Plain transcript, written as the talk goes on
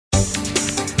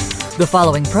The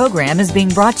following program is being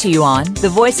brought to you on the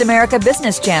Voice America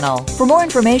Business Channel. For more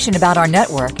information about our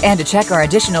network and to check our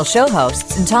additional show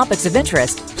hosts and topics of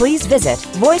interest, please visit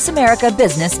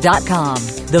voiceamericabusiness.com.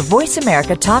 The Voice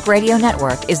America Talk Radio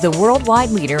Network is the worldwide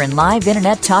leader in live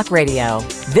Internet talk radio.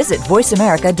 Visit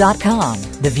voiceamerica.com.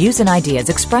 The views and ideas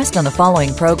expressed on the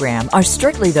following program are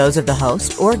strictly those of the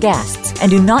host or guests and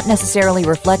do not necessarily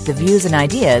reflect the views and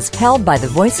ideas held by the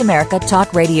Voice America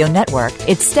Talk Radio Network,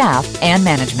 its staff, and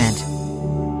management.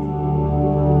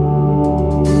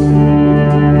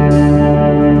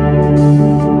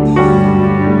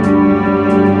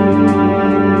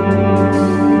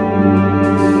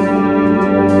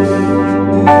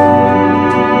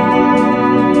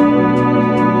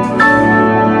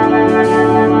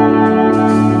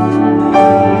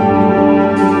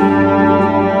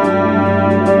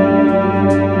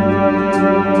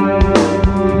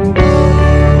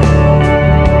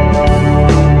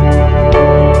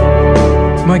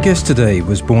 My guest today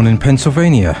was born in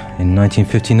Pennsylvania in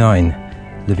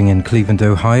 1959, living in Cleveland,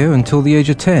 Ohio until the age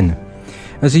of 10.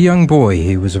 As a young boy,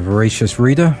 he was a voracious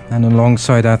reader and,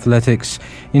 alongside athletics,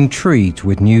 intrigued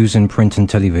with news in print and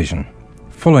television.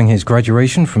 Following his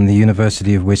graduation from the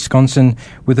University of Wisconsin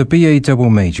with a BA double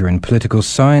major in political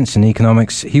science and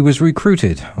economics, he was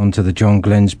recruited onto the John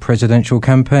Glenn's presidential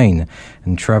campaign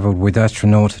and traveled with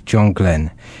astronaut John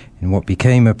Glenn in what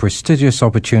became a prestigious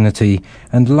opportunity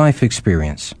and life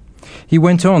experience. He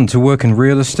went on to work in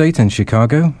real estate in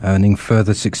Chicago, earning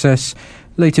further success,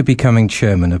 later becoming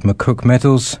chairman of McCook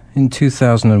Metals in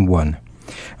 2001.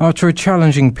 After a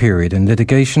challenging period in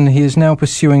litigation, he is now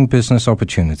pursuing business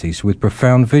opportunities with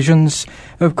profound visions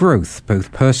of growth,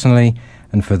 both personally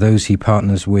and for those he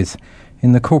partners with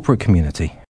in the corporate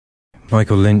community.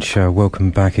 Michael Lynch,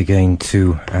 welcome back again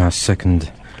to our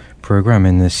second program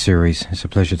in this series. It's a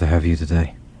pleasure to have you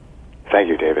today. Thank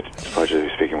you, David. It's a pleasure to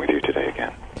be speaking with you today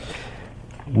again.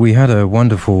 We had a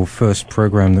wonderful first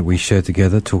program that we shared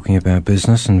together talking about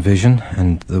business and vision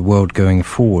and the world going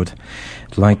forward.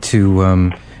 I'd like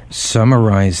to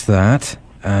summarize that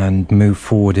and move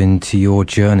forward into your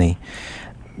journey.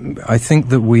 I think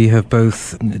that we have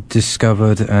both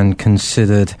discovered and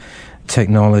considered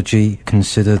technology,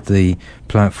 considered the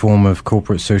platform of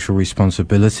corporate social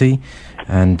responsibility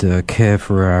and care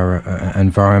for our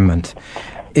environment.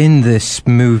 In this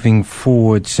moving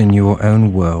forwards in your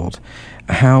own world,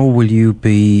 how will you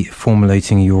be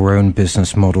formulating your own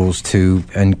business models to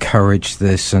encourage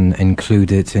this and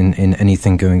include it in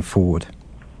anything going forward?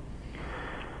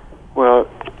 Well,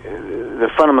 the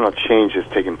fundamental change that's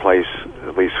taken place,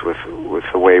 at least with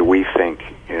the way we think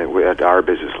at our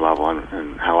business level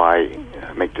and how I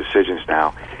make decisions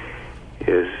now,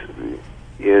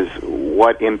 is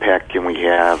what impact can we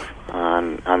have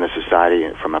on the society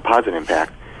from a positive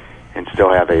impact and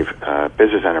still have a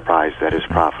business enterprise that is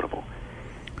profitable.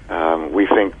 We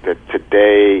think that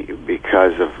today,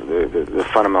 because of the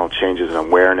fundamental changes in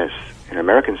awareness in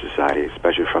American society,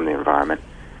 especially from the environment,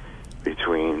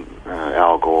 between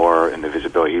Al Gore and the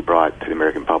visibility he brought to the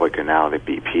American public and now the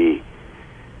BP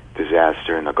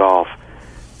disaster in the Gulf,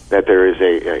 that there is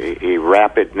a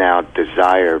rapid now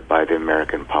desire by the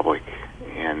American public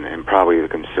and probably the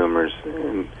consumers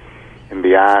and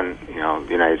beyond, the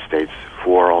United States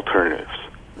for alternatives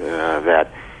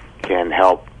that can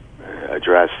help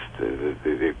address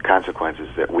the consequences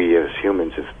that we as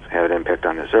humans have had an impact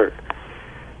on this earth.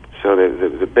 So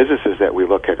the businesses that we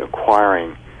look at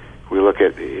acquiring, we look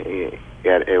at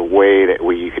a way that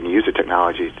we can use the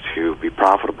technology to be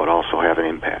profitable but also have an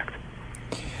impact.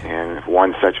 And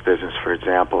one such business, for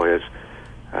example, is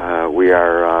we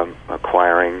are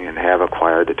acquiring and have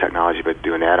acquired the technology but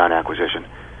do an add-on acquisition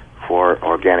for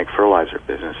organic fertilizer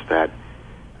business that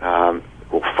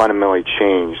will fundamentally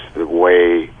change the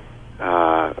way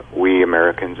we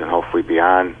Americans and hopefully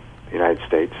beyond the United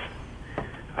States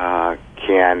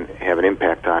can have an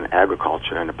impact on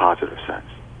agriculture in a positive sense.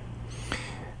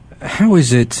 How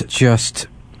is it, just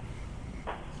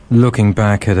looking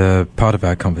back at a part of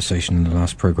our conversation in the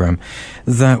last program,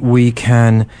 that we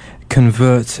can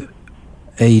convert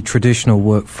a traditional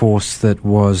workforce that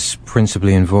was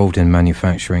principally involved in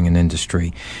manufacturing and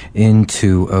industry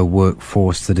into a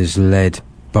workforce that is led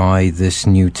by this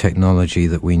new technology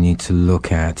that we need to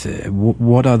look at?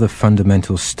 What are the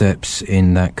fundamental steps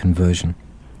in that conversion?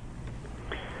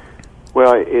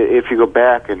 Well, if you go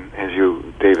back, and as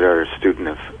you, David, are a student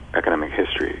of economic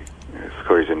history, as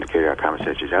Corey's indicated our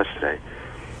conversation yesterday,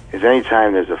 is any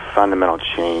time there's a fundamental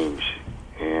change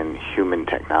in human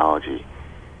technology,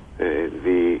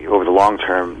 over the long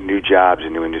term, new jobs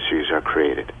and new industries are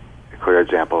created. A clear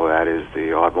example of that is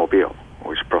the automobile,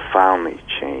 which profoundly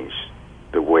changed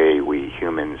the way we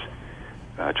humans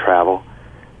travel,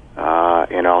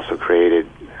 and also created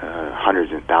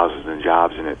hundreds and thousands of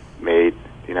jobs, and it made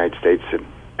the United States an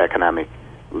economic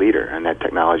leader. And that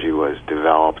technology was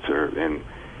developed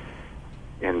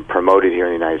and promoted here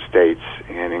in the United States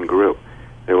and grew.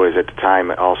 There was at the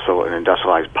time also an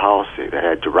industrialized policy that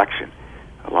had direction.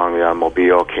 Along the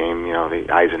automobile came, the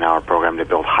Eisenhower program to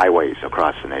build highways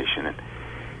across the nation,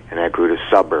 and that grew to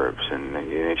suburbs, and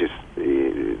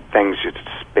things just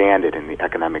expanded in the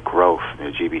economic growth, the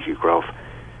GDP growth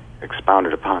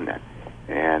expounded upon that.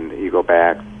 And you go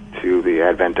back to the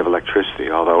advent of electricity,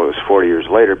 although it was 40 years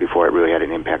later before it really had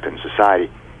an impact on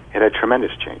society, it had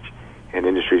tremendous change, and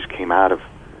industries came out of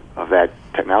that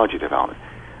technology development.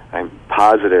 I'm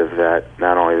positive that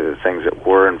not only the things that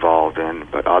we're involved in,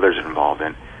 but others involved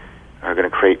in, are going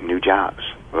to create new jobs.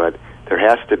 But there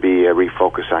has to be a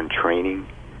refocus on training,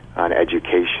 on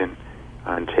education,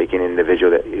 on taking an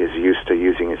individual that is used to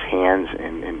using his hands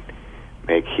and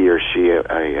make he or she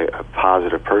a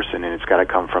positive person. And it's got to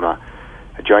come from a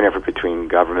joint effort between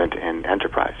government and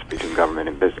enterprise, between government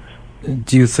and business.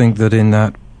 Do you think that in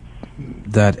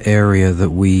that area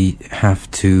that we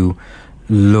have to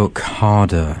look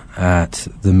harder at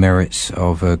the merits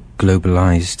of a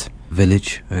globalized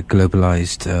village, a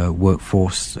globalized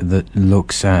workforce that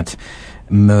looks at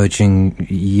merging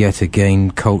yet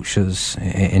again cultures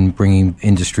in bringing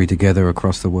industry together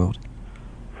across the world?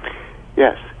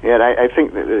 Yes, and I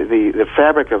think the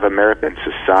fabric of American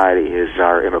society is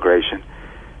our immigration.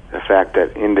 The fact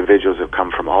that individuals have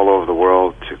come from all over the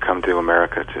world to come to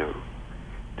America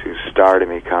to start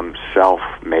and become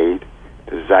self-made,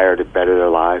 desire to better their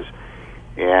lives,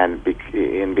 and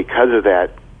because of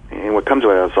that, and what comes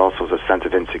with it is also a sense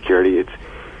of insecurity.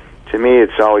 To me,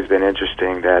 it's always been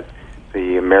interesting that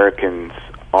the Americans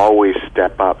always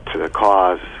step up to the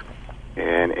cause,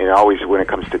 and always when it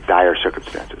comes to dire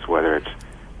circumstances, whether it's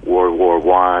World War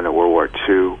I or World War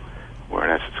II, where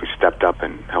in essence we stepped up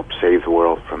and helped save the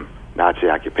world from Nazi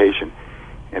occupation,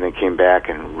 and then came back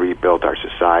and rebuilt our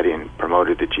society and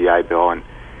promoted the GI Bill and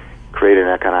created an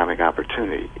economic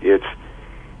opportunity.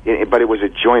 But it was a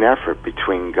joint effort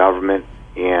between government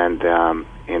and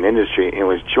industry. It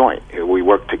was joint. We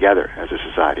worked together as a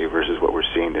society versus what we're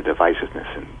seeing, the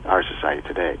divisiveness in our society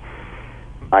today.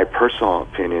 My personal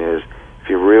opinion is, if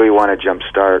you really want to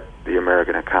jumpstart the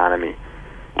American economy,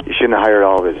 you shouldn't have hired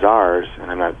all the czars,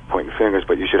 and I'm not pointing fingers,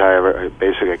 but you should hire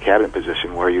basically a cabinet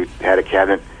position where you had a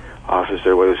cabinet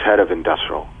officer who was head of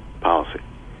industrial policy.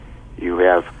 You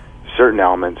have certain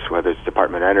elements, whether it's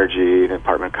Department of Energy,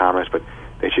 Department of Commerce, but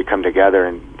they should come together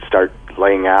and start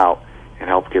laying out and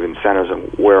help give incentives on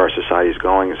where our society is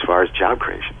going as far as job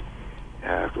creation.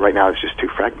 Right now it's just too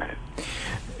fragmented.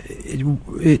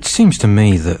 It seems to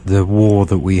me that the war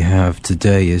that we have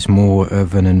today is more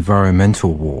of an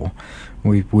environmental war.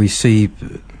 We see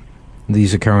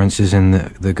these occurrences in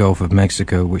the Gulf of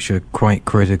Mexico, which are quite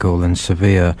critical and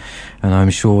severe, and I'm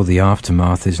sure the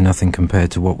aftermath is nothing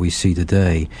compared to what we see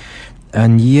today.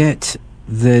 And yet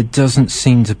there doesn't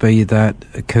seem to be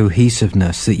that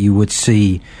cohesiveness that you would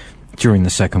see during the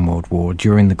Second World War,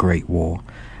 during the Great War.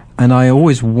 And I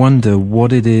always wonder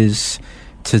what it is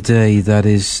today that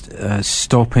is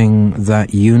stopping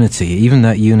that unity, even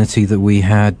that unity that we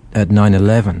had at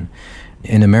 9/11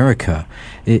 in America.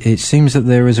 It seems that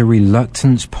there is a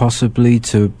reluctance possibly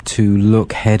to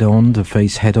look head-on, to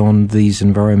face head-on these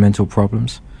environmental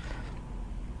problems.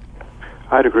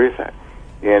 I'd agree with that.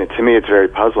 And to me it's very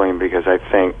puzzling, because I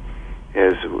think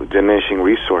as diminishing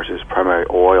resources, primarily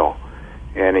oil,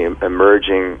 and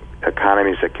emerging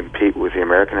economies that compete with the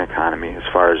American economy as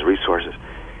far as resources,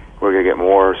 we're going to get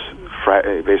more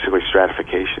basically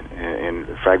stratification and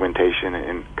fragmentation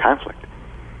and conflict.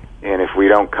 And if we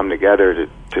don't come together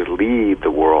to lead the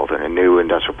world in a new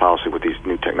industrial policy with these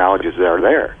new technologies that are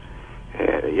there,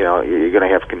 you're going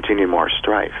to have continued more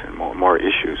strife and more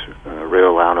issues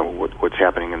real around what's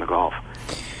happening in the Gulf.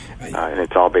 And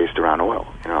it's all based around oil,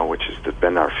 which has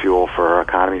been our fuel for our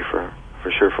economy for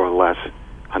sure for the last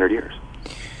 100 years.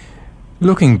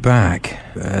 Looking back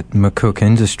at McCook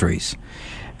Industries,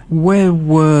 where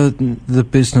were the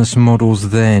business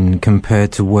models then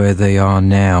compared to where they are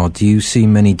now? Do you see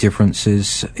many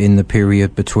differences in the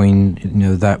period between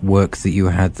that work that you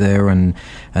had there and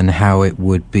how it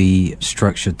would be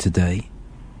structured today?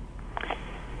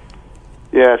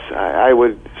 Yes, I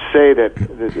would say that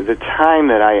the time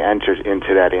that I entered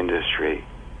into that industry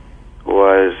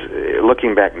was,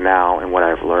 looking back now and what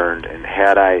I've learned, and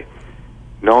had I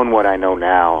known what I know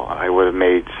now, I would have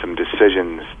made some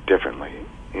decisions differently.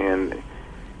 And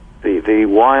the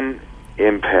one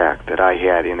impact that I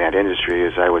had in that industry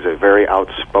is I was a very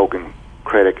outspoken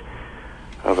critic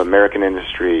of American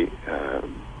industry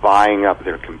buying up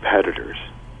their competitors,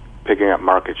 picking up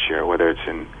market share, whether it's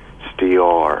in steel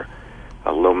or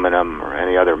aluminum or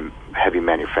any other heavy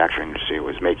manufacturing industry,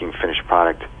 was making finished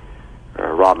product,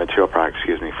 or raw material product,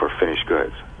 for finished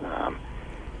goods.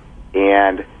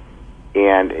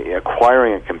 And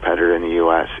acquiring a competitor in the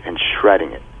U.S. and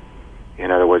shredding it. In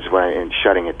other words, and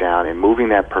shutting it down and moving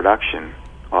that production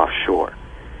offshore.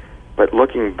 But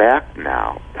looking back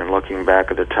now, and looking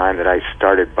back at the time that I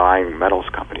started buying metals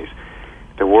companies,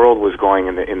 the world was going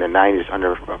in the 90s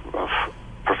under a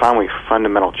profoundly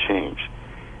fundamental change.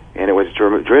 And it was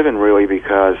driven really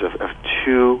because of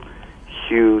two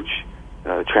huge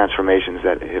transformations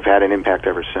that have had an impact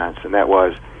ever since. And that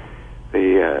was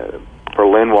the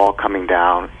Berlin Wall coming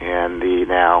down and the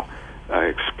now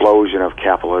explosion of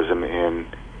capitalism in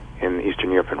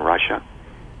Eastern Europe and Russia,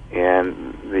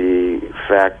 and the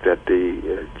fact that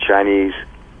the Chinese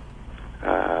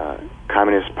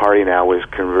Communist Party now was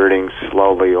converting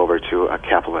slowly over to a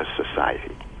capitalist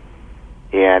society.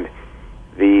 And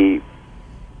the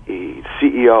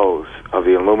CEOs of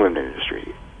the aluminum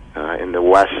industry in the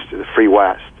West, the Free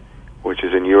West, which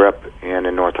is in Europe and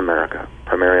in North America,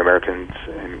 primarily Americans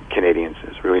and Canadians.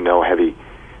 There's really no heavy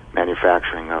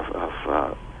manufacturing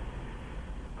of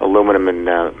aluminum in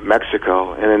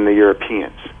Mexico, and then the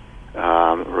Europeans,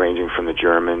 ranging from the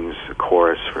Germans,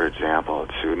 Chorus, for example,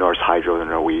 to Norsk Hydro, the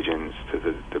Norwegians,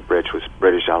 to the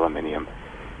British Aluminium.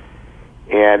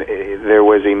 And there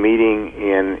was a meeting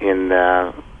in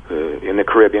the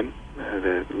Caribbean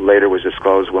that later was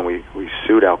disclosed when we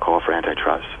sued Alcoa for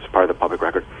antitrust as part of the public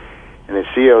record. And the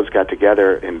CEOs got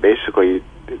together and basically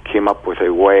came up with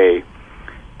a way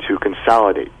to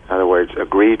consolidate. In other words,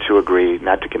 agree,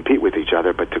 not to compete with each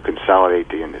other, but to consolidate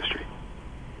the industry.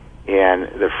 And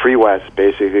the Free West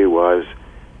basically was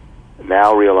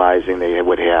now realizing they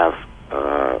would have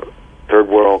third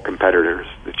world competitors,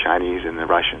 the Chinese and the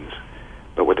Russians,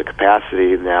 but with the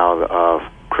capacity now of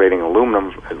creating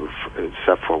aluminum,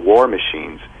 except for war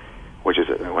machines, which is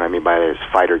what I mean by that is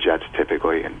fighter jets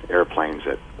typically and airplanes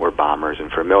that were bombers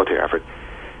and for a military effort,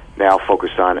 now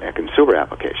focused on a consumer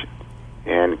application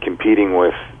and competing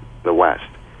with the West.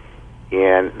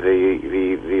 And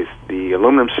the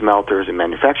aluminum smelters and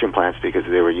manufacturing plants, because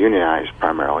they were unionized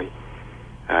primarily,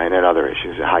 and then other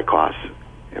issues, high costs,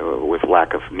 with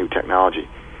lack of new technology,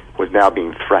 was now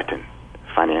being threatened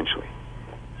financially.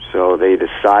 So they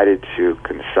decided to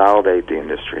consolidate the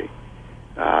industry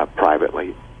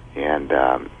privately and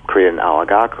create an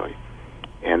oligopoly.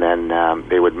 And then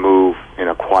they would move and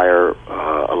acquire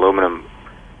aluminum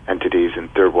entities in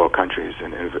third world countries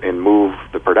and move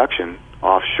the production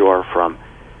offshore from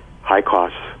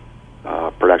high-cost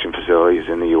production facilities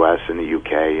in the U.S. and the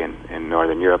U.K. and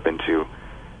Northern Europe into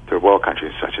third world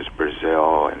countries such as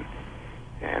Brazil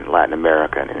and Latin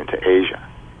America and into Asia.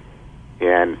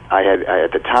 And I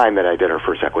at the time that I did our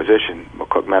first acquisition,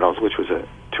 McCook Metals, which was a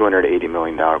 $280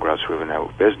 million gross revenue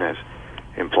business,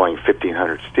 employing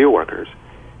 1,500 steelworkers,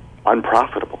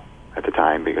 unprofitable at the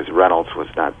time because Reynolds was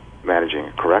not managing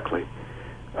it correctly.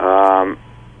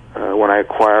 When I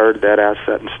acquired that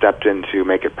asset and stepped in to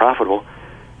make it profitable,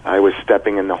 I was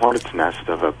stepping in the hornet's nest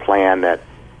of a plan that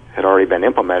had already been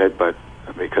implemented, but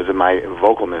because of my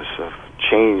vocalness of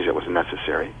change that was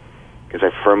necessary, because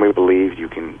I firmly believe you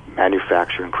can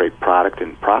manufacture and create product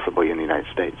and profitably in the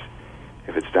United States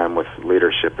if it's done with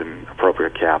leadership and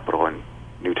appropriate capital and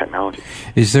new technology.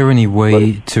 Is there any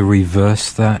way to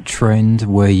reverse that trend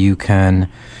where you can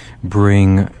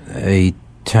bring a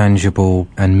tangible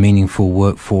and meaningful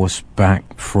workforce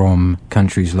back from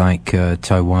countries like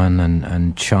Taiwan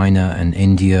and China and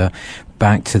India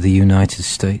back to the United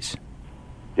States?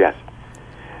 Yes.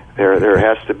 There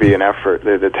has to be an effort.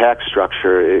 The tax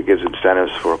structure, it gives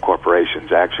incentives for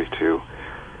corporations actually to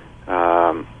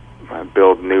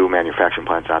build new manufacturing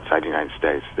plants outside the United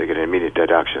States. They get an immediate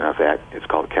deduction of that. It's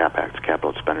called CapEx,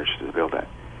 capital expenditures, to build that.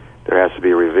 There has to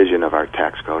be a revision of our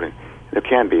tax code. And there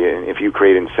can be. And if you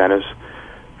create incentives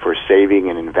for saving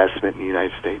and investment in the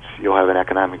United States, you'll have an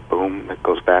economic boom that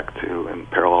goes back to in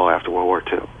parallel after World War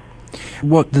II.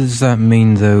 What does that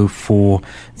mean, though, for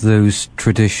those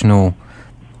traditional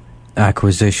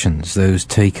acquisitions, those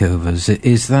takeovers?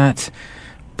 Is that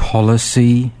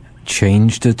policy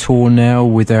changed at all now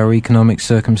with our economic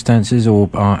circumstances, or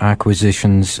are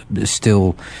acquisitions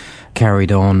still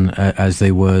carried on as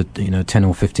they were, 10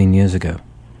 or 15 years ago?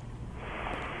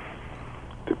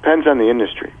 Depends on the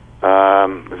industry.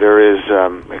 There is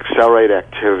accelerated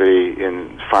activity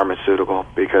in pharmaceutical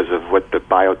because of what the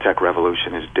biotech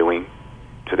revolution is doing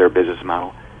to their business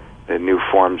model, the new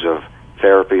forms of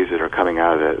therapies that are coming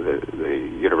out of the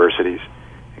universities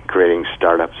and creating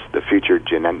startups. The future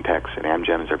Genentechs and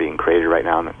Amgens are being created right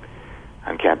now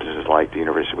on campuses like the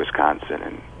University of Wisconsin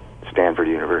and Stanford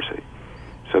University.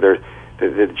 So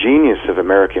the genius of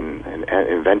American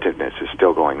inventiveness is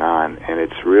still going on, and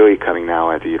it's really coming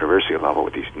now at the university level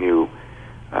with these new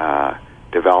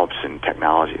develops in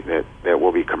technology that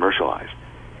will be commercialized.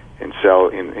 And so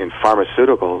in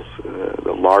pharmaceuticals,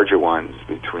 the larger ones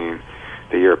between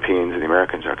the Europeans and the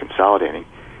Americans are consolidating.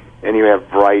 And you have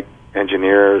bright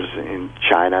engineers in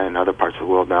China and other parts of the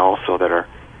world now also that are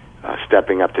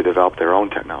stepping up to develop their own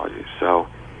technologies. So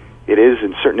it is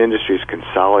in certain industries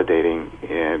consolidating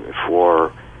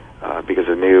because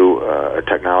of new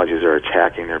technologies are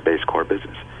attacking their base core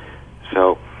business.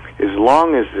 So as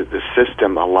long as the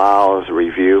system allows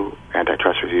review,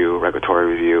 antitrust review, regulatory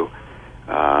review,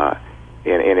 and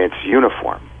it's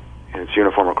uniform, and it's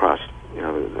uniform across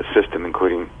the system,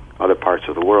 including other parts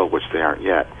of the world, which they aren't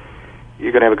yet,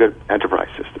 you're going to have a good enterprise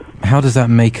system. How does that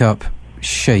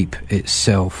shape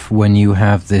itself when you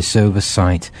have this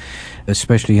oversight,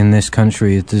 especially in this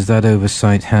country? Does that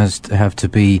oversight have to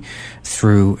be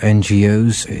through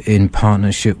NGOs in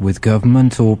partnership with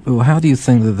government, or how do you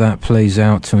think that plays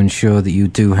out to ensure that you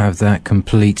do have that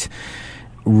complete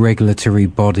regulatory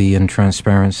body and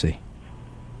transparency?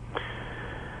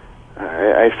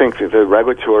 I think that the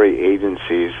regulatory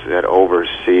agencies that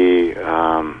oversee,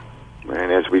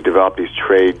 and as we develop these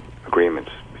trade agreements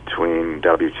between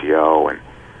WTO and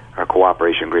our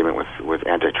cooperation agreement with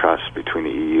antitrust between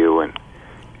the EU and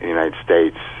the United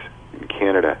States and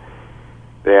Canada,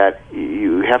 that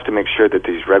you have to make sure that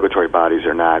these regulatory bodies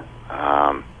are not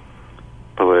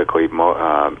politically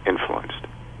influenced.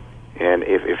 And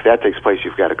if that takes place,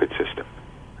 you've got a good system.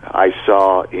 I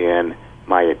saw in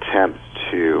my attempt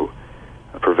to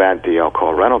prevent the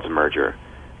Alcoa-Reynolds merger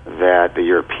that the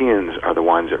Europeans are the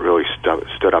ones that really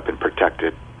stood up and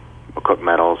protected Cook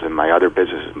Metals and my other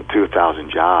businesses, 2,000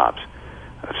 jobs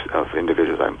of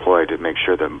individuals I employed, to make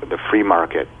sure that the free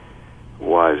market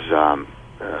was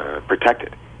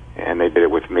protected. And they did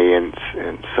it with me and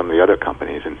some of the other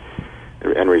companies. And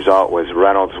the end result was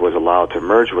Reynolds was allowed to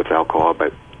merge with Alcoa,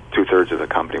 but 2/3 of the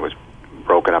company was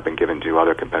broken up and given to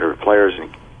other competitive players and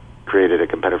created a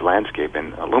competitive landscape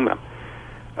in aluminum.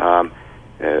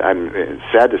 I'm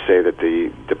sad to say that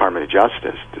the Department of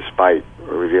Justice, despite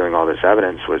reviewing all this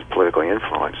evidence, was politically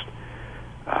influenced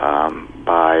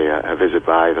by a visit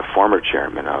by the former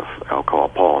chairman of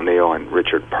Alcoa, Paul O'Neill, and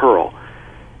Richard Pearl,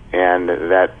 and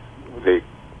that they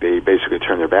basically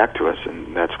turned their back to us,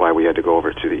 and that's why we had to go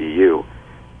over to the EU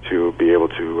to be able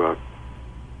to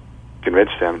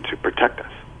convince them to protect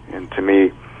us. And to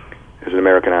me, as an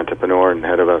American entrepreneur and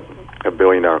head of a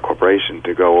billion-dollar corporation,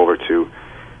 to go over to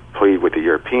plead with the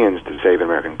Europeans to save an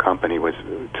American company was,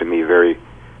 to me, very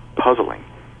puzzling.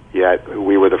 Yet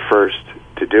we were the first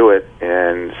to do it,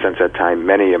 and since that time,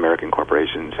 many American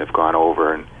corporations have gone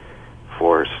over and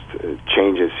forced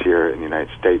changes here in the United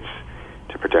States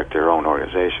to protect their own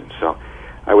organizations. So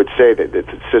I would say that the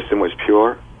system was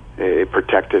pure. It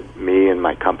protected me and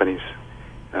my companies,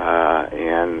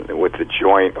 and with the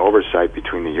joint oversight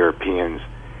between the Europeans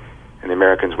and the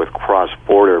Americans with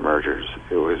cross-border mergers,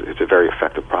 it's a very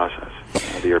effective process.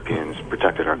 The Europeans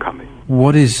protected our company.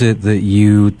 What is it that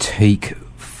you take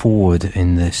forward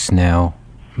in this now,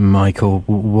 Michael?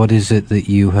 What is it that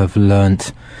you have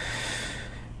learnt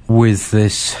with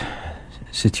this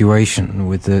situation,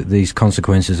 with these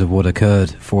consequences of what occurred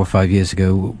 4 or 5 years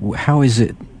ago? What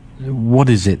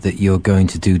is it that you're going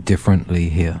to do differently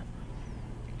here?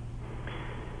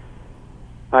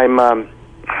 I'm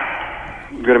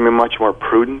going to be much more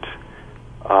prudent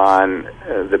on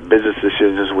the business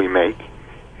decisions we make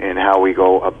and how we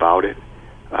go about it.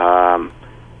 I'm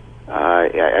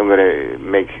going to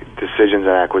make decisions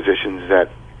and acquisitions that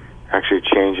actually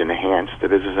change and enhance the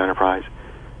business enterprise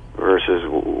versus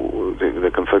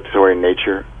the conflictory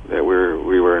nature that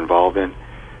we were involved in.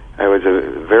 I was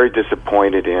very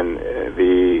disappointed in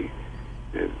the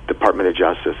Department of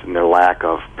Justice and their lack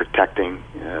of protecting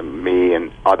me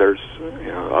and others.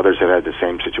 Others have had the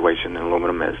same situation in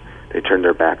aluminum as they turned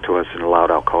their back to us and allowed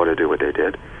Alcoa to do what they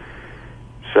did.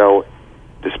 So,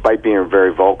 despite being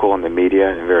very vocal in the media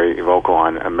and very vocal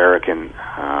on American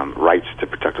rights to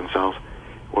protect themselves,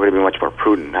 we're going to be much more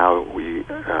prudent in how we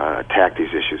attack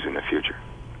these issues in the future.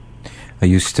 Are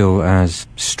you still as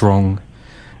strong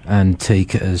and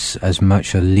take as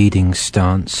much a leading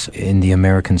stance in the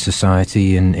American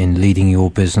society in leading your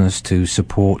business to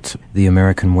support the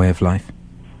American way of life?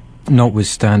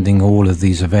 Notwithstanding all of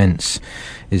these events,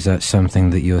 is that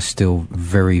something that you're still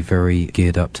very, very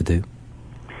geared up to do?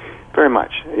 Very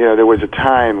much. There was a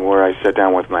time where I sat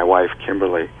down with my wife,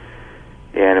 Kimberly,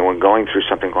 And when going through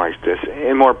something like this,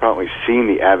 and more importantly, seeing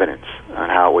the evidence on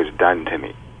how it was done to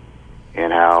me,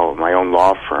 and how my own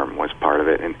law firm was part of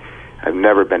it, and I've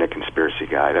never been a conspiracy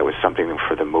guy. That was something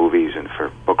for the movies and for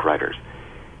book writers.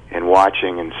 And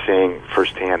watching and seeing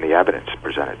firsthand the evidence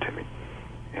presented to me.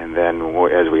 And then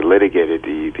as we litigated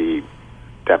the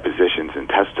depositions and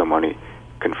testimony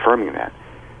confirming that,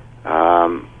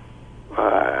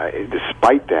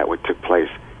 despite that, what took place,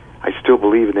 I still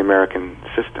believe in the American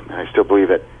system. And I still believe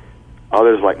that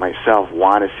others like myself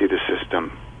want to see the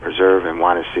system preserve and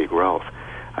want to see growth.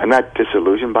 I'm not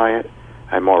disillusioned by it.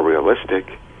 I'm more realistic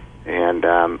and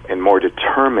more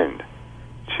determined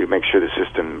to make sure the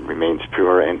system remains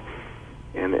pure. And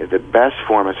the best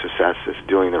form of success is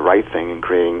doing the right thing and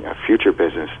creating a future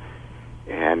business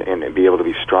and be able to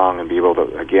be strong and be able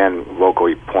to, again,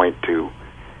 locally point to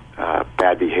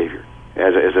bad behavior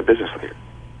as a business leader.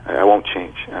 I won't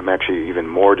change. I'm actually even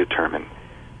more determined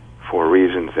for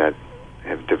reasons that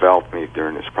have developed me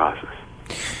during this process.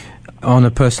 On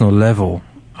a personal level,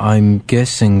 I'm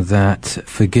guessing that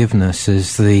forgiveness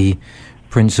is the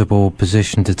principal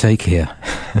position to take here.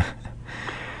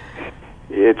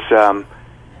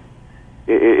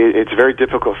 It's very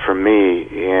difficult for me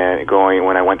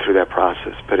when I went through that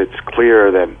process, but it's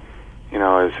clear that,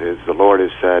 as the Lord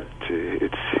has said,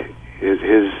 it's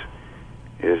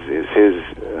his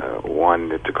one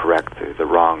to correct the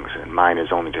wrongs, and mine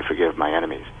is only to forgive my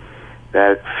enemies.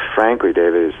 That, frankly,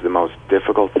 David, is the most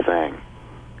difficult thing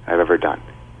I've ever done,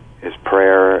 is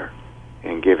prayer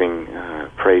and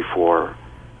pray for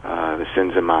the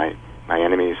sins of my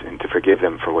enemies and to forgive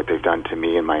them for what they've done to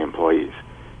me and my employees.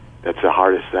 That's the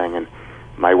hardest thing. And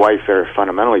my wife very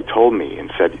fundamentally told me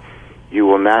and said, you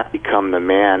will not become the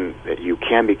man that you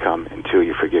can become until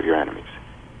you forgive your enemies.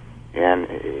 And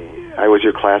I was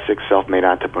your classic self-made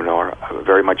entrepreneur,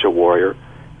 very much a warrior.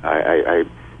 I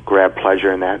grabbed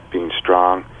pleasure in that, being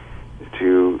strong,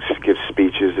 to give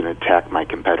speeches and attack my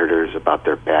competitors about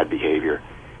their bad behavior.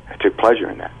 I took pleasure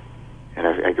in that, and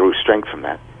I grew strength from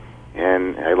that.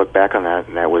 And I look back on that,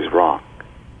 and that was wrong.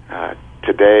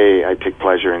 Today, I take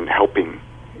pleasure in helping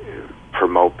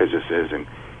promote businesses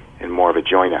and more of a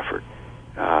joint effort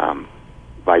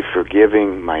by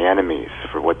forgiving my enemies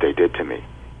for what they did to me,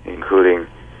 including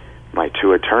my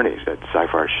two attorneys at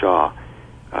Cypher Shaw,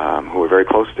 who were very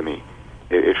close to me.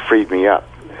 It freed me up.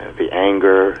 The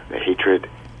anger, the hatred,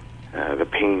 the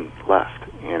pain left,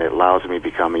 and it allows me to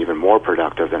become even more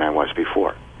productive than I was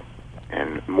before,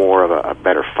 and more of a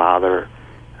better father,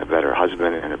 a better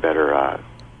husband, and a better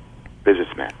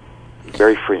businessman.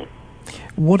 Very freeing.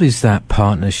 What is that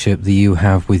partnership that you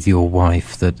have with your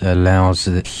wife that allows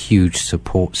a huge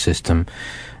support system,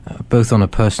 both on a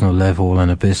personal level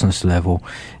and a business level,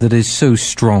 that is so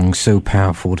strong, so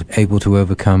powerful, able to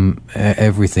overcome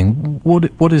everything?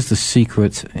 What is the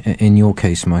secret in your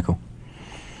case, Michael?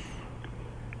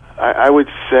 I would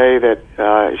say that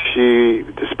she,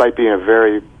 despite being a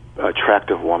very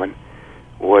attractive woman,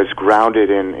 was grounded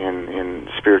in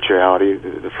spirituality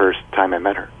the first time I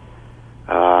met her.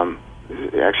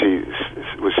 Actually,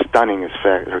 it was stunning, as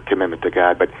fact, her commitment to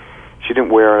God, but she didn't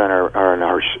wear it on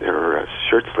her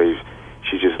shirt sleeves.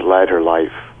 She just led her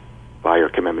life by her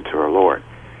commitment to her Lord.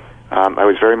 I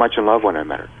was very much in love when I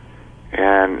met her,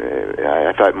 and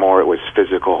I thought more it was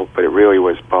physical, but it really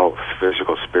was both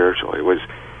physical, spiritual. It was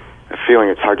a feeling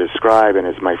it's hard to describe, and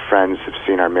as my friends have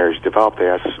seen our marriage develop, they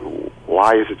ask,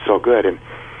 why is it so good? And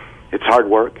it's hard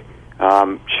work.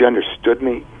 She understood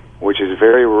me, which is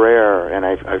very rare, and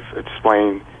I've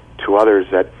explained to others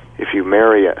that if you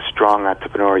marry a strong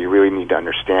entrepreneur, you really need to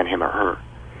understand him or her.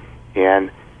 And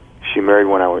she married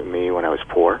me when I was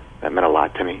poor. That meant a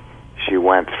lot to me. She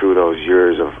went through those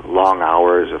years of long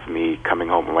hours of me coming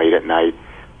home late at night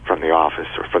from the office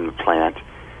or from the plant,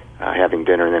 having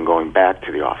dinner and then going back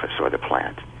to the office or the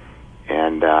plant.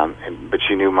 But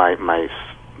she knew my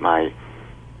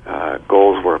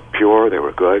goals were pure, they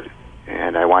were good,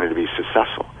 and I wanted to be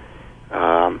successful.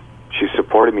 She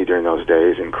supported me during those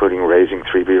days, including raising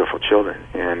 3 beautiful children,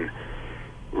 and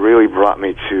really brought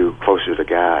me closer to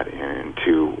God and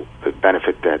to the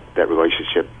benefit that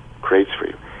relationship creates for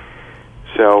you.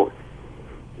 So,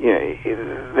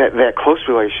 that close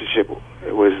relationship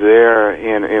was there,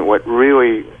 and what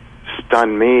really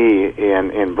stunned me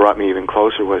and brought me even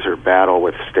closer was her battle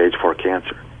with stage 4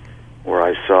 cancer, where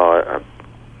I saw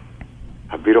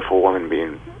a beautiful woman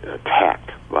being attacked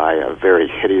by a very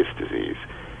hideous disease.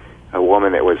 A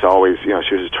woman that was always, she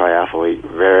was a triathlete,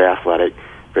 very athletic,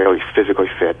 very physically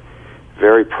fit,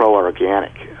 very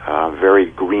pro-organic, very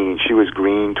green. She was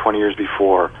green 20 years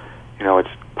before, it's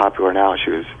popular now.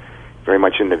 She was very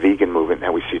much in the vegan movement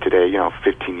that we see today,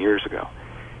 15 years ago.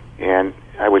 And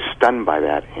I was stunned by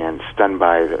that, and stunned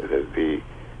by the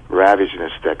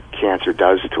ravageness that cancer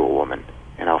does to a woman,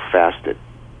 and how fast it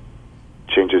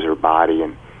changes her body,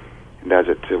 and does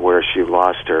it to where she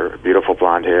lost her beautiful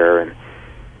blonde hair and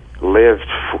lived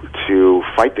to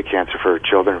fight the cancer for her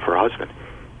children and for her husband.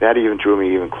 That even drew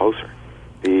me even closer.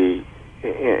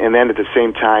 And then at the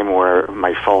same time, where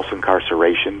my false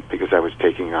incarceration, because I was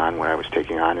taking on what I was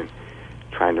taking on and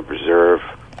trying to preserve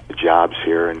the jobs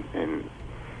here and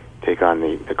take on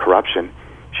the corruption,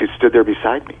 she stood there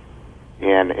beside me.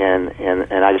 And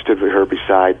I stood with her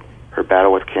beside her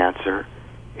battle with cancer,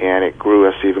 and it grew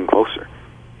us even closer.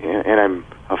 And I'm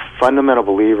a fundamental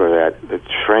believer that the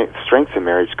strength in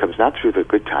marriage comes not through the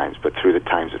good times, but through the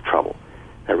times of trouble.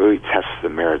 That really tests the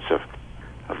merits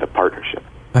of the partnership.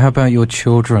 How about your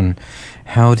children?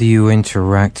 How do you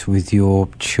interact with your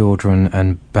children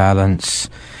and balance?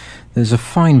 There's a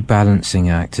fine balancing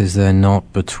act, is there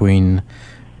not, between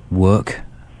work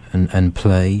and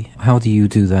play? How do you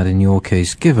do that in your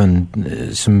case,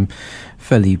 given some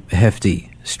fairly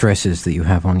hefty stresses that you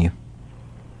have on you?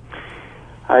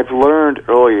 I've learned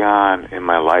early on in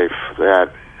my life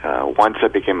that once I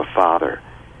became a father,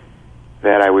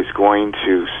 that I was going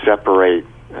to separate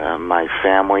my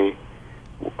family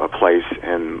place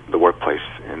and the workplace,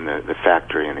 in the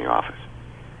factory and the office.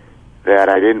 That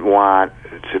I didn't want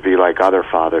to be like other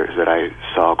fathers that I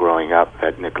saw growing up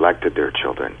that neglected their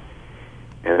children.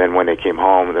 And then when they came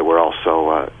home, they were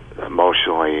also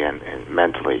emotionally and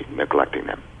mentally neglecting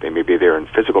them. They may be there in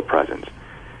physical presence,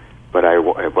 but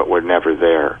were never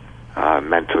there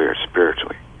mentally or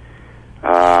spiritually.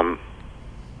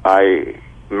 I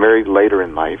married later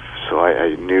in life, so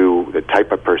I knew the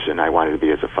type of person I wanted to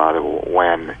be as a father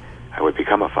when I would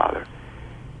become a father.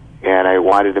 And I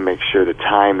wanted to make sure the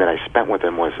time that I spent with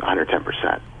them was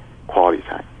 110% quality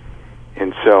time.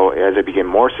 And so as I became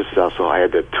more successful, I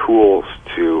had the tools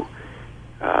to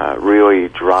really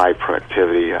drive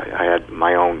productivity. I had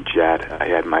my own jet. I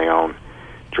had my own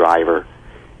driver.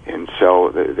 And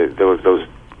so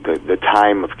the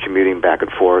time of commuting back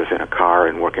and forth in a car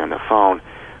and working on the phone,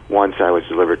 once I was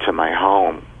delivered to my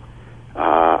home,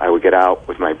 I would get out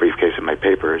with my briefcase and my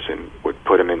papers and would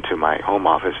put them into my home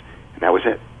office, and that was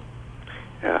it.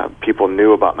 People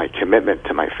knew about my commitment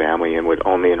to my family and would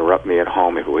only interrupt me at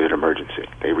home if it was an emergency.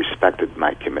 They respected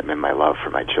my commitment, my love for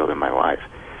my children, my wife.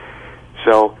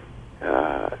 So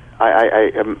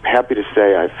I am happy to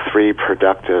say I have 3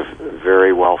 productive,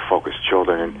 very well-focused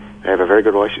children, and I have a very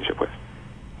good relationship with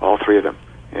all 3 of them,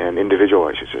 and individual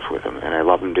relationships with them, and I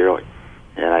love them dearly.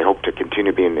 And I hope to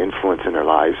continue being an influence in their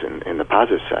lives in the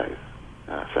positive side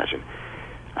session.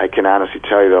 I can honestly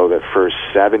tell you, though, that first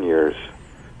 7 years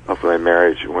of my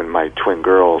marriage, when my twin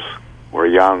girls were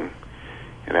young,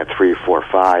 and at 3, 4,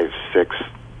 5, 6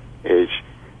 age,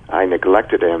 I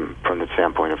neglected them from the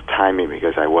standpoint of timing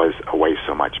because I was away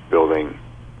so much building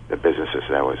the businesses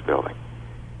that I was building.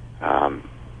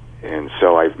 And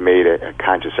so I've made a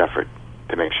conscious effort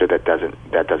to make sure that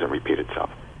doesn't repeat itself.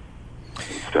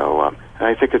 So and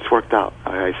I think it's worked out.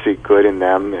 I see good in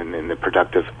them and in the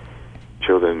productive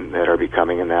children that are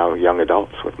becoming now young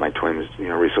adults, with my twins,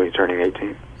 recently turning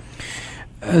 18.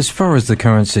 As far as the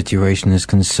current situation is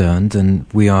concerned, and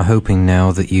we are hoping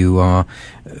now that you are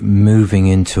moving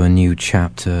into a new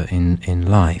chapter in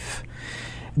life,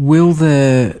 will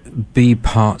there be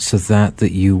parts of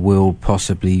that you will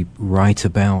possibly write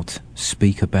about,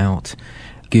 speak about,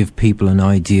 give people an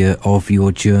idea of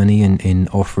your journey in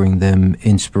offering them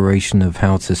inspiration of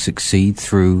how to succeed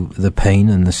through the pain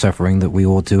and the suffering that we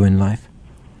all do in life?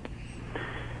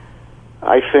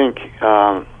 I think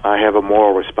I have a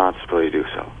moral responsibility to do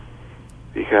so,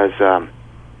 because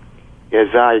as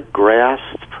I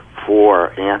grasped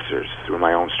for answers through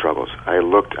my own struggles, I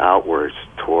looked outwards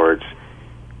towards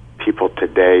people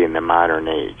today in the modern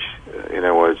age. In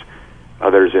other words,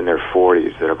 others in their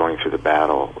 40s that are going through the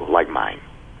battle like mine,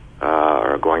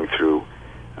 are going through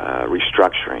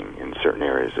restructuring in certain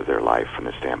areas of their life from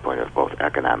the standpoint of both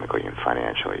economically and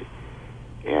financially,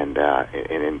 and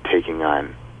in taking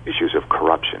on issues of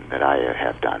corruption that I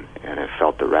have done, and have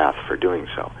felt the wrath for doing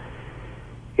so.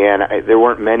 And there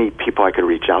weren't many people I could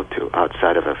reach out to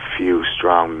outside of a few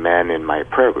strong men in my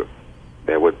prayer group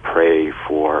that would pray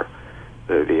for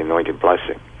the anointed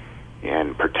blessing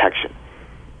and protection.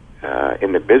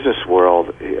 In the business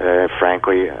world,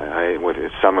 frankly, with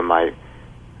some of my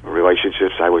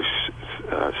relationships, I was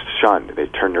shunned. They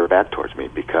turned their back towards me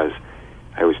because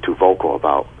I was too vocal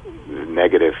about the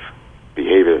negative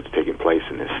behavior that's taking place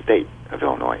in this state of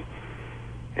Illinois.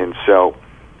 And so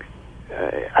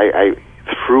I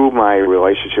through my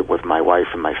relationship with my wife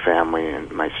and my family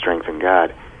and my strength in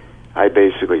God, I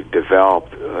basically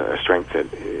developed a strength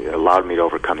that allowed me to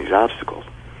overcome these obstacles.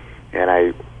 And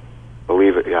I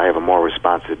believe I have a moral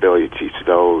responsibility to teach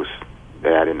those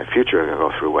that in the future are going to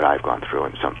go through what I've gone through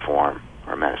in some form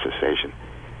or manifestation.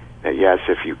 That yes,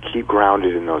 if you keep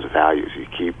grounded in those values, you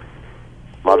keep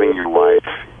loving your wife,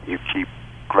 you keep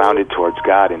grounded towards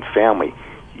God and family,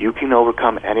 you can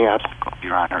overcome any obstacle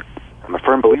you're on earth. I'm a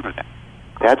firm believer in that.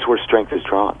 That's where strength is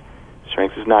drawn.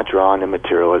 Strength is not drawn in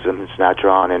materialism. It's not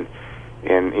drawn in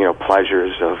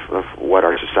pleasures of what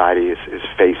our society is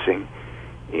facing.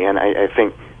 And I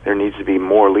think there needs to be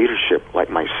more leadership like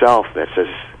myself that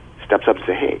steps up and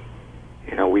say, hey,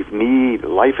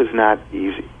 life is not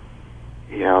easy.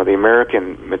 The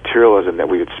American materialism that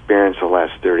we've experienced the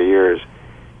last 30 years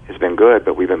has been good,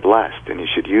 but we've been blessed, and you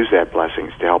should use that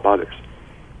blessings to help others.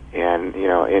 And,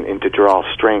 and to draw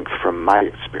strength from my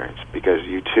experience, because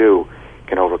you too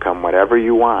can overcome whatever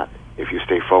you want if you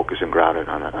stay focused and grounded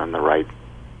on the right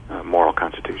moral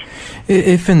constitution.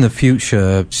 If in the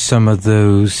future some of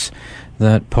those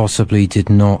that possibly did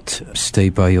not stay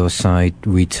by your side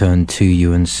return to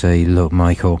you and say, look,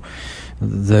 Michael,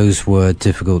 those were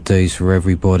difficult days for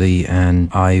everybody,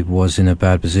 and I was in a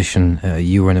bad position,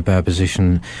 you were in a bad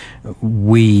position,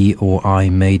 we or I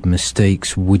made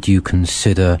mistakes, would you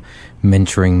consider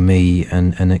mentoring me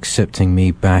and accepting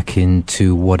me back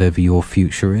into whatever your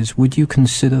future is? Would you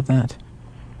consider that?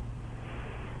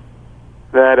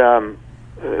 That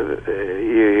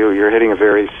you're hitting a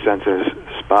very sensitive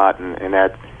spot, and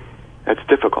that's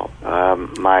difficult.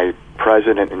 My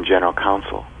president and general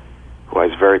counsel, who I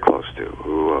was very close to,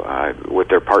 who with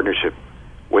their partnership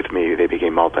with me, they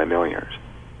became multimillionaires.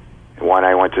 And when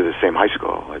I went to the same high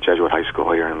school, a Jesuit high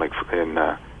school here in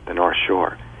the North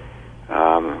Shore,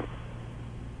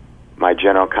 my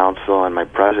general counsel and my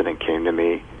president came to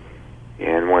me,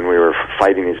 and when we were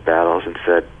fighting these battles, and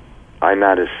said,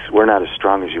 we're not as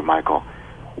strong as you, Michael.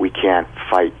 We can't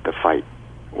fight the fight.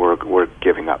 We're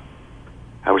giving up.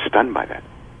 I was stunned by that.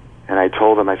 And I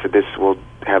told them, I said, this will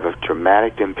have a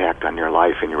dramatic impact on your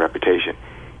life and your reputation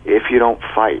if you don't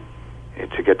fight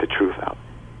to get the truth out.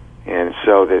 And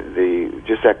so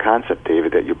just that concept,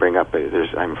 David, that you bring up,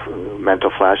 I'm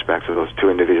mental flashbacks of those two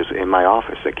individuals in my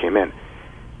office that came in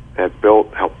that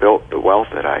helped build the wealth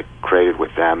that I created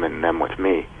with them and them with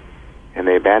me. And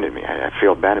they abandoned me. I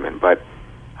feel abandonment. But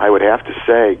I would have to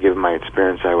say, given my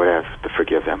experience, I would have to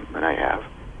forgive them, and I have.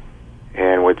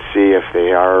 And would see if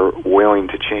they are willing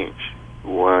to change,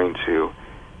 willing to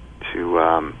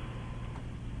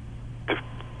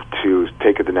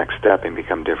take it the next step and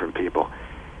become different people.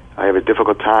 I have a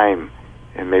difficult time,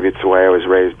 and maybe it's the way I was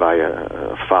raised by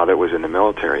a father that was in the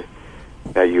military,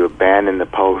 that you abandon the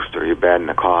post or you abandon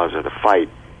the cause or the fight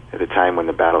at the time when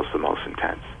the battle's the most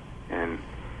intense. And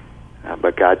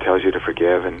but God tells you to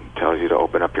forgive and tells you to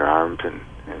open up your arms and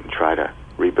try to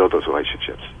rebuild those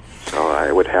relationships. So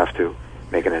I would have to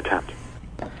make an attempt.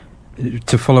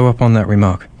 To follow up on that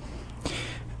remark,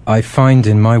 I find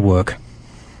in my work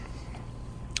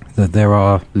that there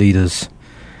are leaders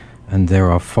and there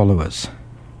are followers.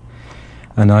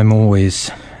 And I'm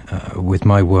always, with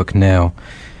my work now,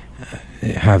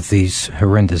 have these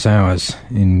horrendous hours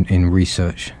in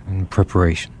research and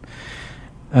preparation.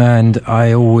 And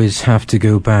I always have to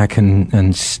go back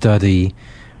and study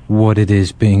what it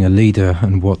is being a leader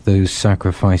and what those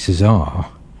sacrifices are.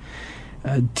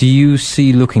 Do you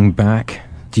see, looking back,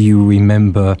 do you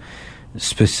remember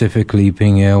specifically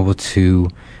being able to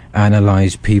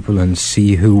analyze people and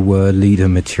see who were leader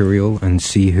material and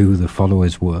see who the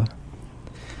followers were?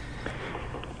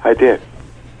 I did.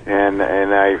 And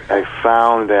I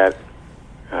found that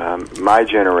my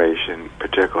generation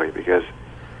particularly, because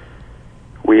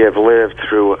we have lived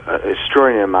through an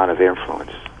extraordinary amount of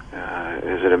influence.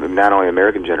 As not only an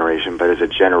American generation, but as a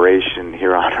generation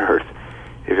here on Earth.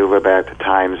 If you look back at the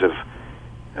times of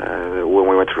when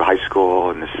we went through high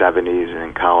school in the 70s and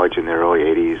in college in the early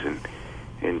 80s and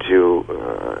into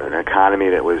an economy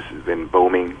that was been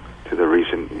booming to the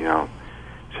recent,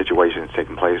 situation that's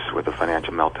taken place with the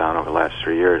financial meltdown over the last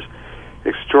 3 years,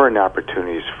 extraordinary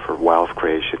opportunities for wealth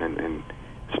creation and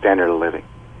standard of living.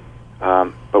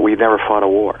 But we never fought a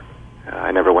war.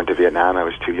 I never went to Vietnam. I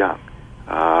was too young.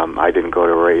 I didn't go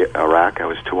to Iraq. I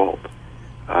was too old.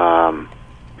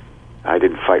 I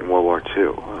didn't fight in World War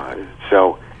II.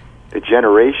 So the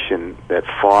generation that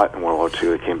fought in World War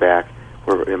II that came back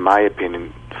were, in my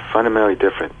opinion, fundamentally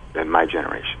different than my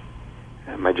generation.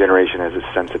 And my generation has a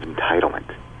sense of entitlement,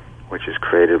 which has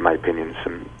created, in my opinion,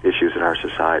 some issues in our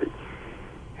society.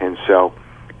 And so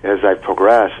as I've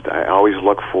progressed, I always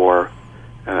look for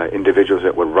individuals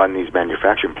that would run these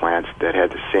manufacturing plants that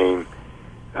had the same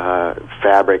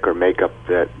fabric or makeup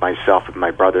that myself and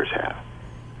my brothers have.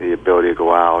 The ability to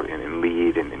go out and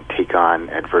lead and take on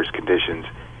adverse conditions,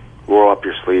 roll up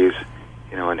your sleeves,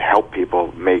 and help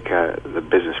people make the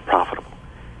business profitable.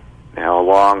 Now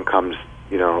along comes,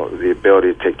 the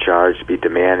ability to take charge, to be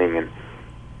demanding, and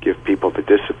give people the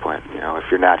discipline. If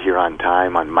you're not here on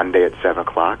time on Monday at 7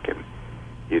 o'clock and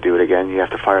you do it again, you have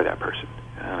to fire that person.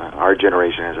 Our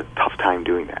generation has a tough time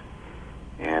doing that.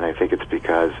 And I think it's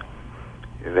because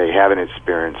they haven't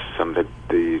experienced some of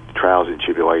the trials and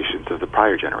tribulations of the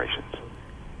prior generations.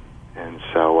 And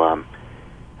so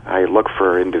I look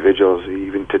for individuals,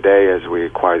 even today as we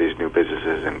acquire these new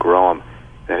businesses and grow them,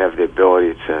 that have the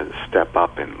ability to step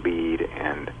up and lead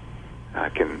and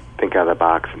can think out of the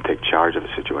box and take charge of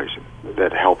the situation.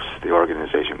 That helps the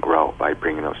organization grow by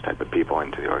bringing those type of people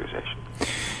into the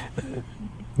organization.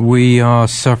 We are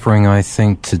suffering, I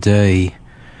think, today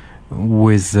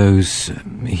with those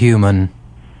human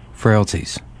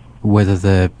frailties, whether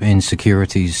they're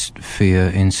insecurities, fear,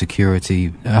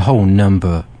 insecurity, a whole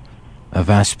number of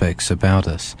aspects about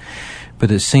us.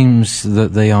 But it seems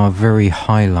that they are very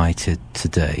highlighted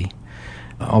today.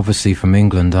 Obviously, from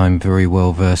England, I'm very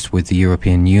well versed with the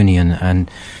European Union, and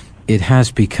it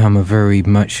has become a very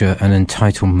much an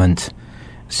entitlement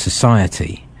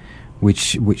society,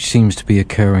 which seems to be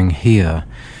occurring here.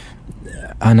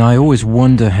 And I always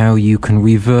wonder how you can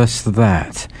reverse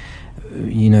that.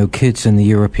 Kids in the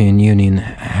European Union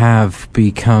have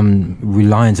become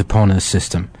reliant upon a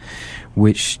system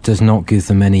which does not give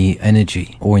them any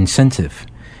energy or incentive.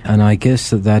 And I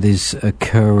guess that is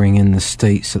occurring in the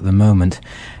States at the moment.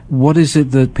 What is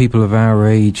it that people of our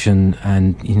age and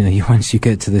once you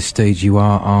get to this stage, you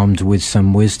are armed with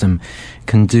some wisdom,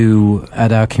 can do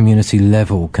at our community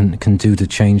level, can do to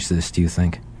change this, do you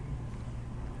think?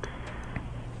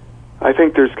 I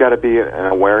think there's got to be an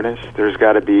awareness. There's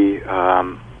got to be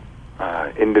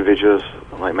individuals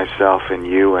like myself and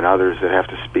you and others that have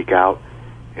to speak out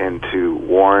and to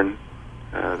warn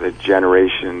the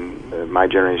generation, my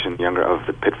generation, younger, of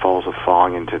the pitfalls of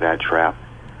falling into that trap,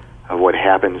 of what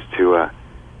happens to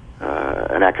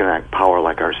an economic power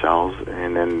like ourselves,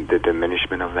 and then the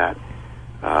diminishment of that.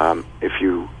 If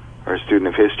you are a student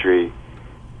of history,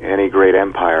 any great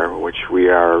empire, which we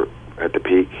are at the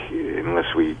peak,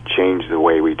 unless we change the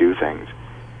way we do things,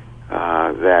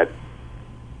 that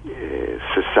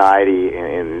society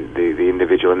and the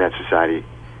individual in that society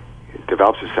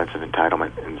develops a sense of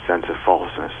entitlement and sense of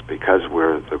falseness because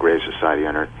we're the greatest society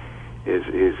on earth. Is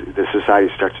the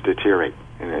society starts to deteriorate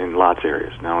in lots of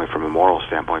areas, not only from a moral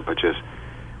standpoint, but just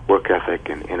work ethic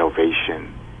and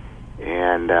innovation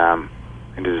and a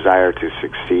desire to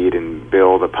succeed and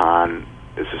build upon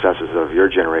the successes of your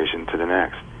generation to the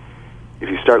next. If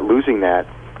you start losing that,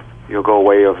 you'll go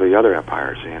away of the other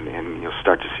empires, and you'll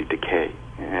start to see decay.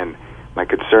 And my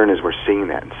concern is we're seeing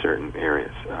that in certain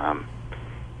areas.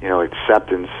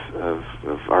 Acceptance of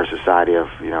our society of,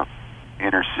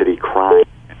 inner city crime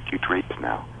at huge rates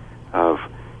now, of,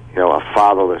 a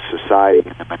fatherless society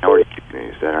in the minority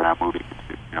communities that are not moving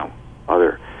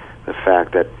to, the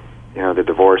fact that, the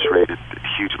divorce rate is at a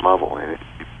huge level, and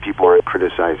people aren't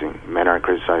criticizing, men aren't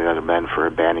criticizing other men for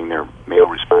abandoning their male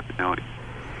responsibilities.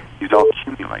 These all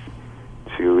accumulate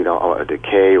to, a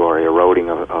decay or eroding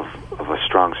of a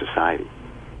strong society.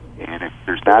 And if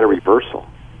there's not a reversal,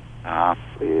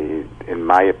 in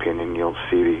my opinion, you'll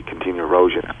see the continued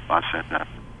erosion of us as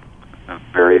a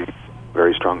very,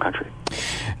 very strong country.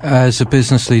 As a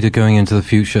business leader going into the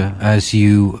future, as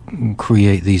you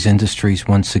create these industries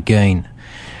once again,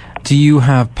 do you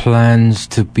have plans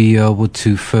to be able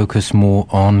to focus more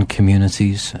on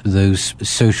communities, those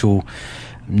social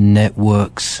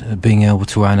networks, being able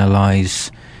to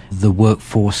analyze the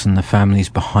workforce and the families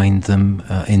behind them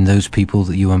in those people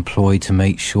that you employ to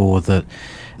make sure that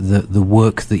the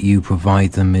work that you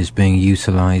provide them is being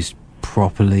utilized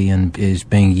properly and is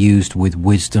being used with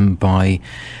wisdom by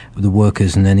the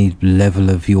workers in any level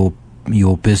of your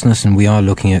business? And we are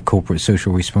looking at corporate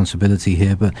social responsibility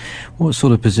here, but what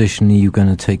sort of position are you going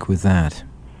to take with that?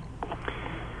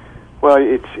 Well,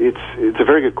 it's a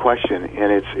very good question,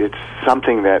 and it's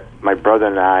something that my brother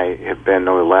and I have been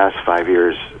over the last 5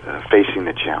 years facing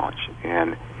the challenge.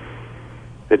 And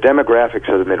the demographics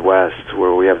of the Midwest,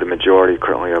 where we have the majority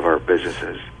currently of our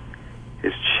businesses,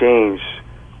 has changed,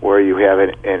 where you have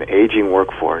an aging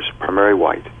workforce, primarily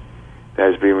white, that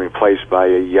is being replaced by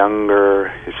a younger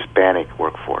Hispanic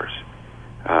workforce,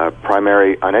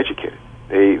 primarily uneducated.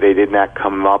 They did not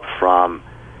come up from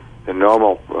the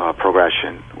normal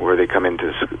progression where they come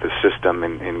into the system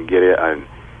and get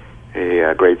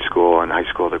a grade school and high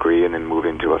school degree and then move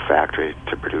into a factory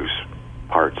to produce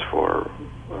parts for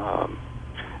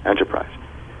enterprise.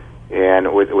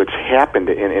 And what's happened,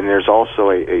 and there's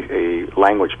also a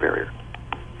language barrier.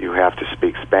 You have to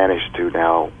speak Spanish to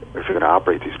now, if you're going to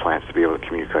operate these plants, to be able to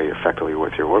communicate effectively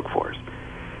with your workforce.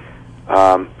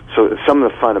 So some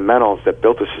of the fundamentals that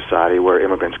built the society, where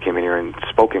immigrants came in here and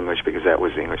spoke English because that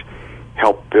was English,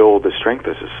 helped build the strength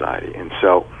of society. And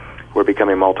so we're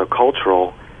becoming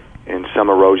multicultural in some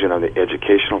erosion of the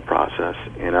educational process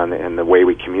and the way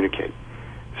we communicate.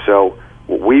 So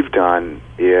what we've done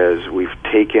is we've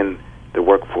taken the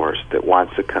workforce that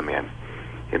wants to come in,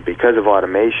 and because of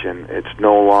automation, it's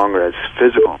no longer as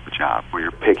physical a job where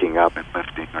you're picking up and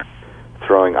lifting or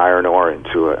throwing iron ore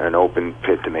into an open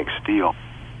pit to make steel.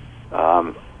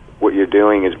 What you're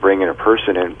doing is bringing a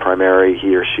person in, primarily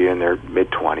he or she in their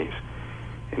mid-20s,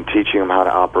 and teaching them how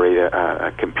to operate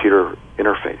a computer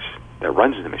interface that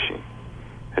runs the machine.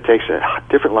 It takes a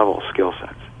different level of skill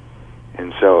sets.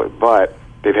 And so, but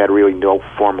they've had really no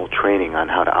formal training on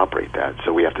how to operate that,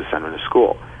 so we have to send them to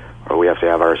school, or we have to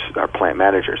have our plant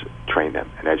managers train them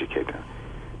and educate them.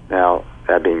 Now,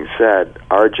 that being said,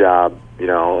 our job,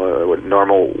 with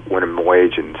normal minimum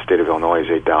wage in the state of Illinois is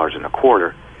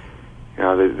 $8.25.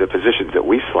 The positions that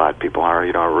we slot people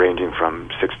are, ranging from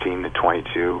 16 to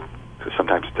 22 to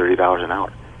sometimes $30 an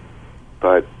hour.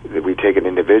 But we take an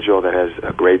individual that has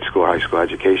a grade school or high school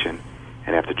education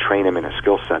and have to train him in a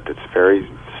skill set that's very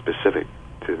specific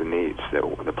to the needs that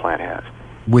the plant has.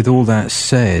 With all that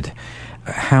said,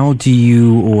 how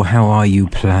are you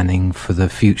planning for the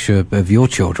future of your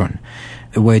children?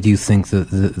 Where do you think that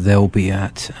they'll be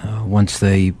at once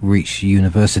they reach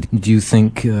university? Do you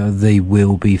think they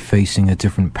will be facing a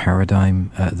different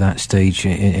paradigm at that stage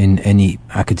in any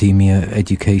academia,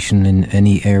 education, in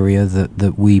any area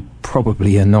that we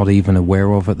probably are not even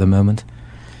aware of at the moment?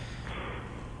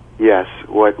 Yes.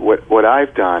 What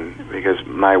I've done, because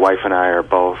my wife and I are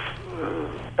both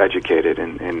educated,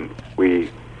 and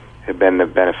we have been the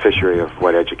beneficiary of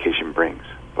what education brings,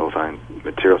 both on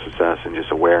material success and just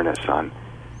awareness on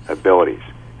abilities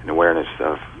and awareness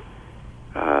of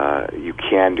you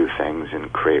can do things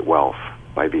and create wealth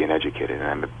by being educated. And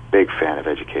I'm a big fan of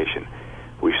education.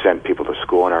 We've sent people to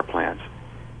school in our plants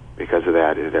because of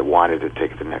that wanted to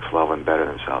take it to the next level and better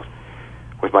themselves.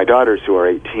 With my daughters, who are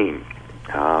 18,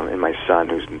 and my son,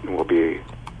 who will be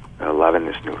 11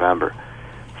 this November,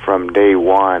 from day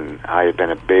one, I have been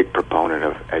a big proponent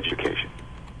of education,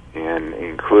 and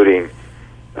including,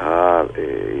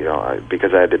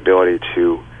 because I had the ability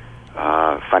to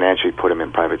financially put them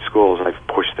in private schools, I've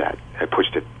pushed that. I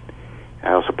pushed it.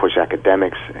 I also push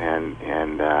academics and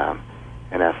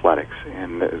athletics,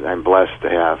 and I'm blessed to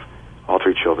have all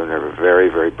three children. They're very,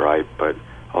 very bright, but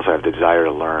also have the desire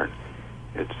to learn.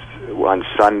 It's on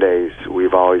Sundays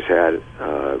we've always had,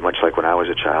 much like when I was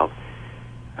a child,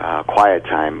 quiet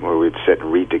time where we'd sit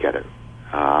and read together,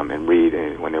 and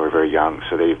read when they were very young.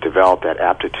 So they've developed that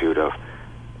aptitude of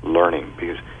learning.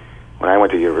 Because when I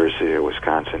went to the University of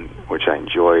Wisconsin, which I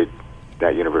enjoyed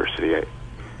that university,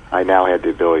 I now had the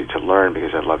ability to learn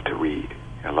because I love to read.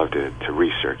 I love to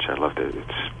research. I love to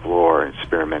explore,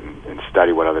 experiment, and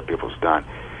study what other people's done.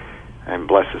 I'm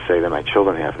blessed to say that my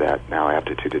children have that now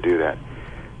aptitude to do that.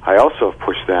 I also have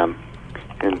pushed them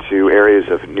into areas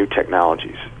of new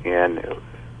technologies, and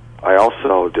I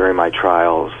also, during my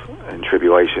trials and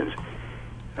tribulations,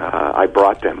 I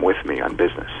brought them with me on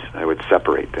business. I would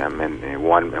separate them, and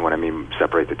when I mean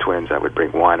separate the twins, I would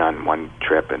bring one on one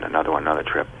trip and another on another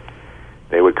trip.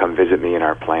 They would come visit me in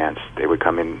our plants. They would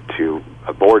come into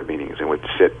board meetings and would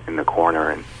sit in the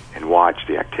corner and watch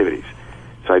the activities.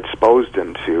 So I exposed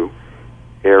them to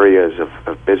areas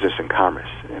of business and commerce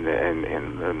and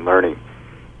learning,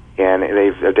 and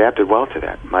they've adapted well to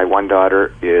that. My one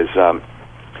daughter is a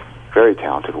very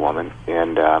talented woman,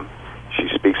 and she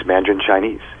speaks Mandarin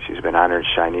Chinese. She's been honored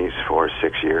Chinese for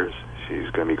 6 years. She's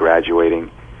going to be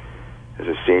graduating as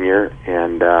a senior,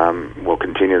 and will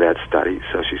continue that study.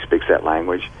 So she speaks that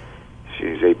language.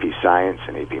 She's AP Science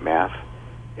and AP Math,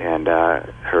 and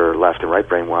her left and right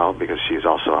brain well, because she's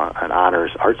also an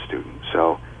honors art student.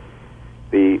 So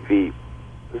the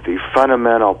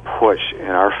fundamental push in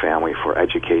our family for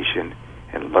education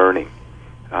and learning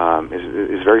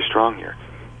is very strong here.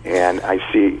 And I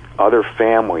see other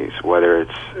families, whether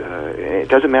it's, it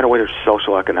doesn't matter what your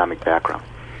social economic background,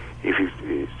 if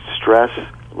you stress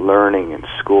learning in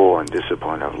school and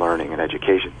discipline of learning and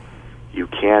education, you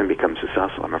can become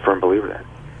successful. I'm a firm believer of that.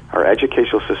 Our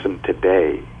educational system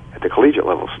today, at the collegiate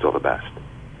level, is still the best.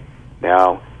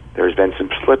 Now, there's been some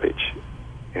slippage.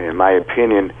 In my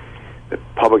opinion, the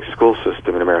public school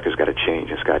system in America has got to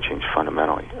change. It's got to change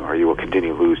fundamentally, or you will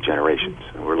continue to lose generations.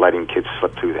 And we're letting kids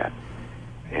slip through that.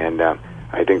 And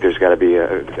I think there's got to be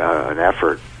an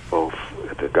effort, both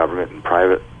at the government and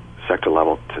private sector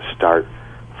level, to start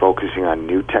focusing on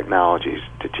new technologies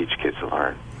to teach kids to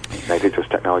learn. And I think those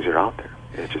technologies are out there.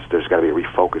 It's just there's got to be a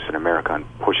refocus in America on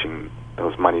pushing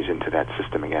those monies into that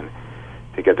system again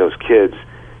to get those kids,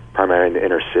 primarily in the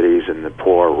inner cities and the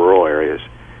poor rural areas,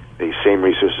 the same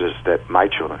resources that my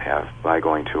children have by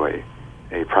going to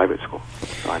a private school.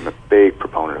 So I'm a big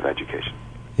proponent of education.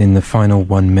 In the final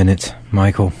 1 minute,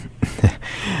 Michael,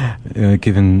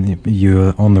 given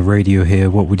you're on the radio here,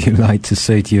 what would you like to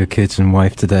say to your kids and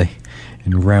wife today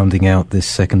in rounding out this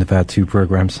second of our 2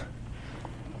 programs?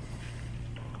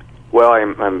 Well,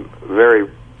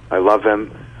 I love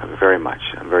them very much.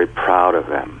 I'm very proud of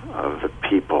them, of the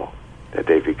people that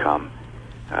they've become,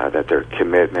 that their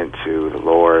commitment to the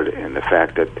Lord, and the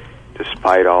fact that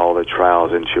despite all the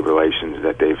trials and tribulations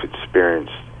that they've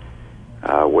experienced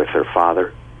with their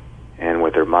father and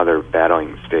with their mother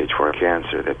battling stage 4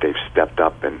 cancer, that they've stepped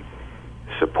up and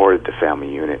supported the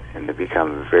family unit, and they've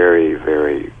become very,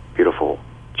 very beautiful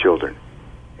children.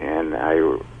 And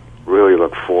I really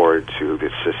look forward to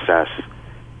the success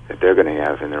that they're going to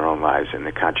have in their own lives and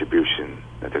the contribution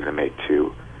that they're going to make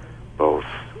to both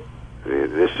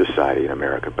this society in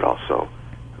America, but also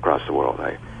across the world.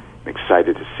 I'm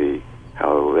excited to see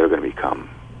how they're going to become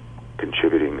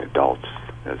contributing adults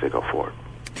as they go forward.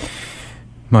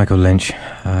 Michael Lynch,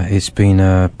 it's been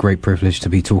a great privilege to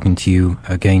be talking to you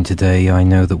again today. I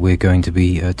know that we're going to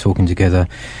be talking together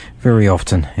very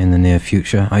often in the near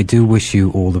future. I do wish you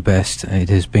all the best. It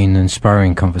has been an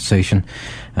inspiring conversation,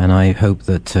 and I hope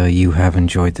that you have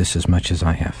enjoyed this as much as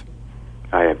I have.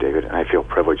 I have, David, and I feel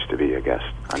privileged to be a guest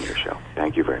on your show.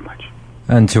 Thank you very much.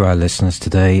 And to our listeners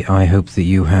today, I hope that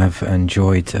you have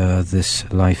enjoyed this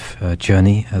life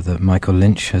journey that Michael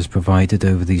Lynch has provided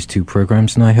over these 2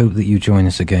 programs, and I hope that you join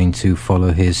us again to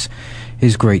follow his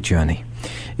great journey.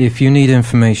 If you need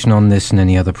information on this and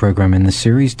any other program in the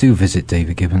series, do visit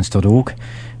davidgibbons.org.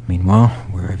 Meanwhile,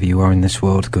 wherever you are in this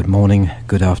world, good morning,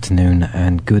 good afternoon,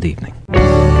 and good evening.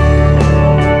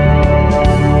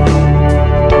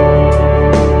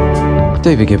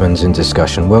 David Gibbons in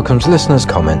Discussion welcomes listeners'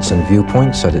 comments and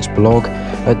viewpoints at its blog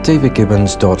at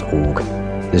davidgibbons.org.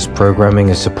 This programming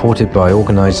is supported by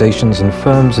organizations and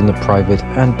firms in the private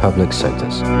and public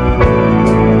sectors.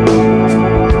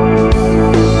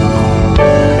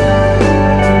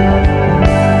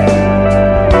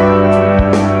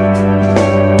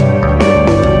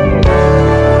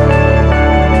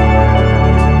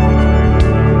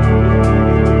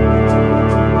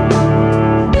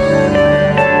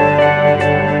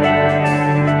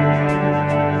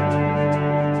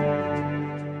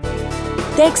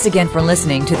 Thanks again for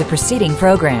listening to the preceding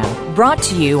program, brought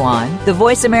to you on the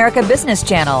Voice America Business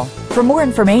Channel. For more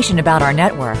information about our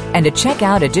network and to check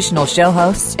out additional show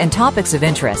hosts and topics of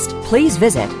interest, please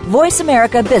visit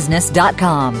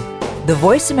voiceamericabusiness.com. The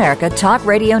Voice America Talk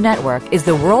Radio Network is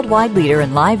the worldwide leader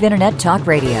in live Internet talk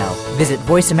radio. Visit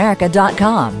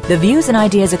voiceamerica.com. The views and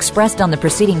ideas expressed on the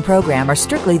preceding program are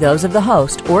strictly those of the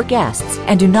host or guests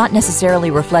and do not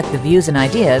necessarily reflect the views and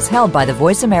ideas held by the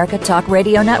Voice America Talk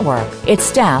Radio Network, its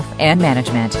staff, and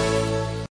management.